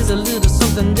 Here's a little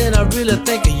something that I really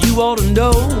think you ought to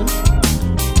know.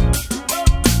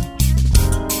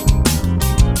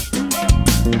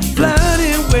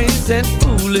 Flirting ways and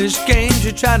foolish games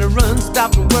you try to run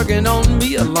stopped working on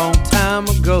me a long time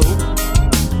ago.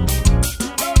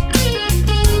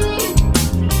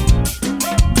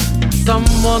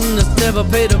 Someone that's never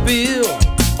paid a bill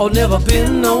or never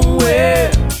been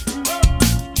nowhere.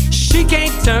 She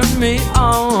can't turn me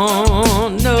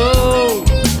on, no,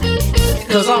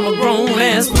 'cause I'm a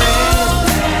grown-ass man.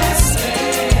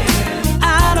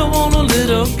 I don't want a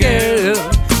little girl,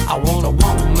 I want a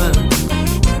woman,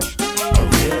 a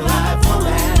real-life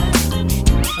woman.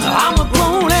 I'm a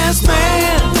grown-ass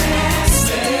man.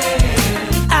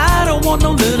 I don't want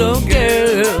no little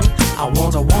girl, I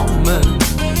want a woman.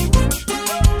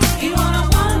 You want a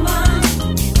woman?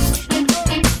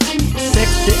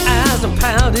 Sexy eyes and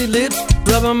pouty lips,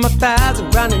 rubbing my thighs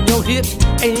and grinding your hips,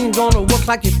 ain't gonna work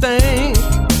like you think.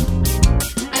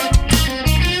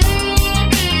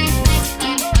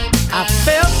 I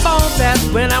fell for that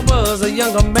when I was a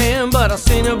younger man, but I've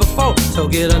seen it before, so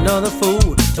get another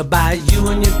fool to buy you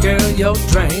and your girl your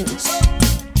drinks.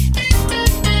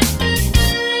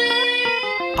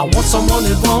 I want someone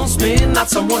that wants me, not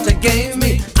someone that gave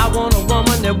me. I want a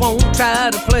woman that won't try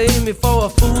to play me for a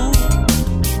fool.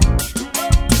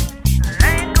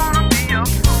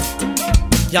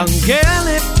 Young girl,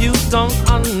 if you don't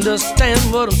understand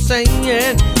what I'm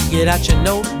saying, get out your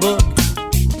notebook,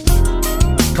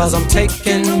 'cause I'm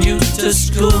taking you to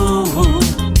school.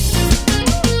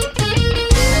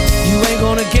 You ain't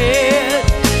gonna get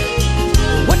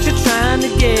what you're trying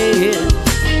to get,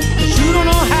 'cause you don't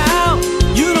know how,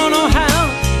 you don't know how,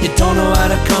 you don't know how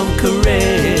to come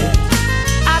correct.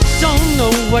 I don't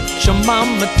know what your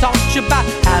mama taught you about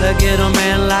how to get a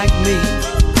man like me.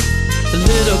 The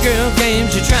little girl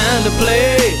games you're trying to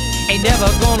play ain't never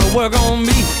gonna work on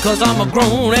me, 'cause I'm a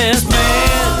grown-ass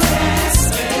man.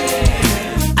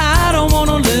 I don't want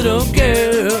a little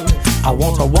girl, I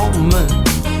want a woman,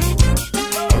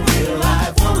 a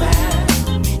real-life woman.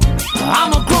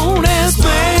 I'm a grown-ass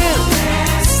man.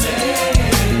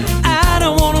 I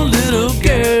don't want a little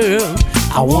girl,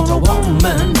 I want a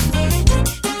woman.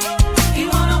 You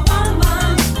want a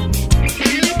woman?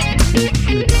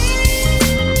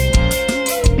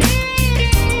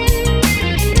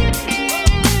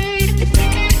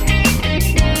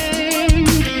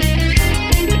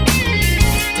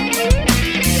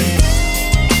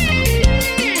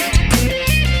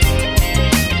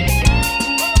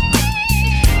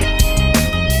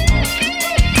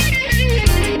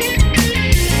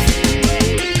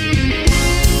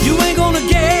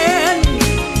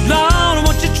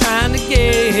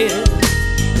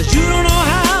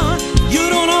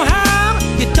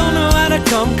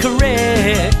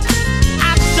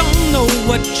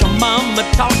 what your mama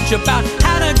taught you about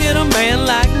how to get a man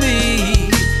like me.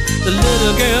 The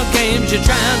little girl games you're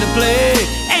trying to play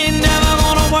ain't never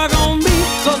gonna work on me,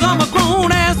 'cause I'm a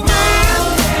grown-ass man.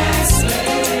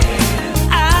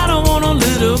 I don't want a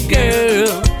little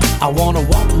girl, I want a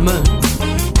woman,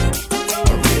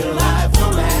 a real-life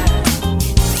woman.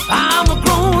 I'm a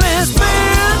grown-ass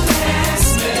man.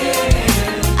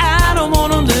 I don't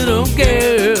want a little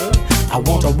girl, I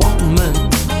want a woman.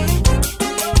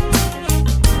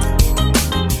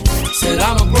 Said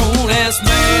I'm a grown-ass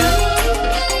man.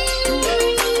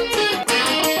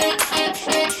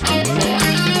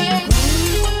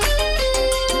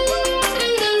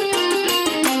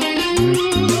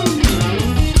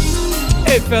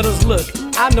 Hey fellas, look,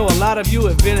 I know a lot of you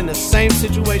have been in the same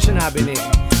situation I've been in.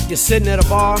 You're sitting at a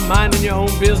bar, minding your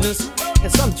own business,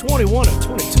 and some 21 or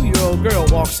 22-year-old girl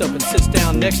walks up and sits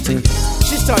down next to you.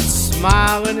 She starts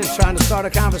smiling and trying to start a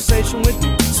conversation with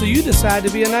you, so you decide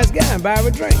to be a nice guy and buy her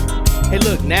a drink. Hey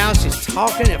look, now she's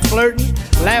talking and flirting,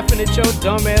 laughing at your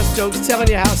dumbass jokes, telling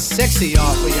you how sexy you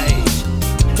are for your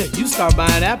age. You start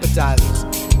buying appetizers.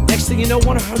 Next thing you know,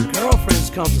 one of her girlfriends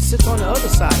comes and sits on the other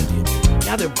side of you.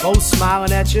 Now they're both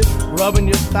smiling at you, rubbing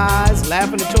your thighs,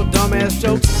 laughing at your dumbass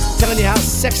jokes, telling you how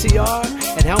sexy you are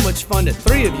and how much fun the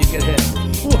three of you can have.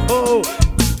 Whoa!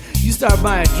 You start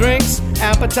buying drinks,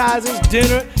 appetizers,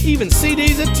 dinner, even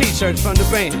CDs and t-shirts from the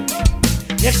band.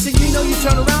 Next thing you know, you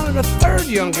turn around and a third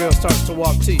young girl starts to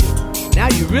walk to you. Now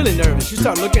you're really nervous. You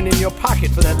start looking in your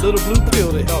pocket for that little blue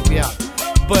pill to help you out.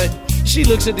 But she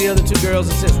looks at the other two girls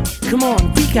and says, "Come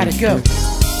on, we gotta go."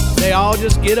 They all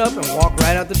just get up and walk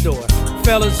right out the door.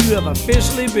 Fellas, you have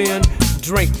officially been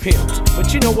drink pimped.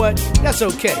 But you know what? That's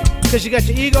okay, because you got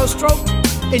your ego stroked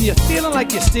and you're feeling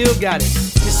like you still got it.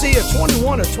 You see, a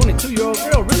 21 or 22-year-old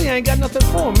girl really ain't got nothing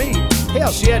for me.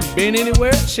 Hell, she hadn't been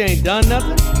anywhere. She ain't done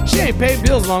nothing. She ain't paid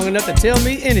bills long enough to tell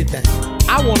me anything.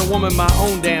 I want a woman my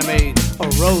own damn age, a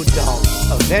road dog,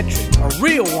 a veteran, a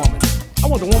real woman. I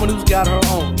want the woman who's got her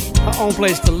own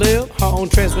place to live, her own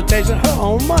transportation, her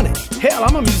own money. Hell,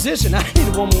 I'm a musician. I need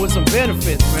a woman with some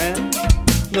benefits, man.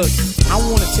 Look, I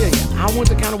want to tell you, I want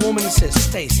the kind of woman that says,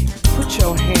 "Stacy, put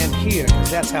your hand here,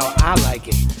 because that's how I like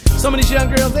it." Some of these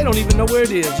young girls, they don't even know where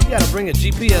it is. You got to bring a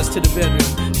GPS to the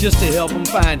bedroom just to help them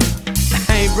find it.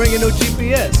 I ain't bringing no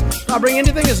GPS. If I bring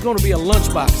anything, it's going to be a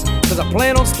lunchbox, because I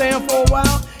plan on staying for a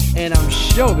while, and I'm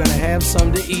sure going to have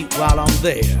something to eat while I'm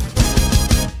there.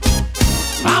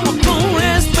 I'm a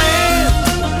grown-ass man.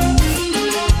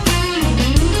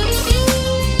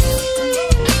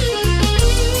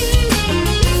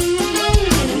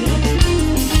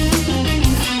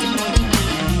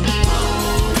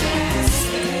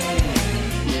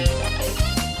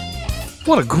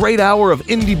 What a great hour of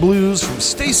indie blues from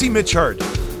Stacy Mitchhart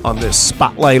on this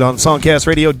Spotlight on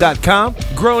SongcastRadio.com.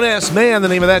 Grown Ass Man, the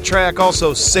name of that track.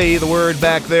 Also, Say the Word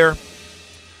back there.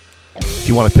 If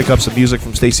you want to pick up some music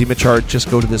from Stacy Mitchhart, just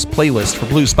go to this playlist for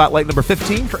Blues Spotlight number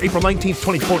 15 for April 19th,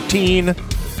 2014.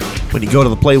 When you go to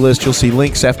the playlist, you'll see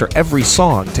links after every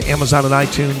song to Amazon and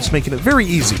iTunes, making it very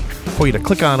easy for you to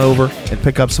click on over and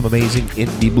pick up some amazing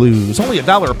indie blues. Only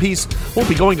 $1 a piece. Won't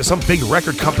be going to some big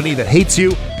record company that hates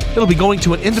you. It'll be going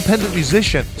to an independent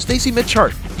musician, Stacy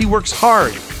Mitchhart. He works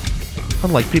hard.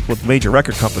 Unlike people with major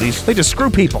record companies, they just screw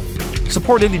people.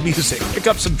 Support indie music. Pick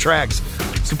up some tracks.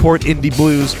 Support indie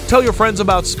blues. Tell your friends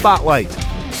about Spotlight.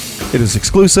 It is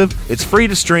exclusive. It's free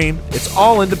to stream. It's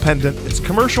all independent. It's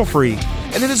commercial free.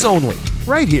 And it is only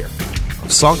right here on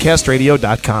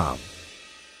SongcastRadio.com.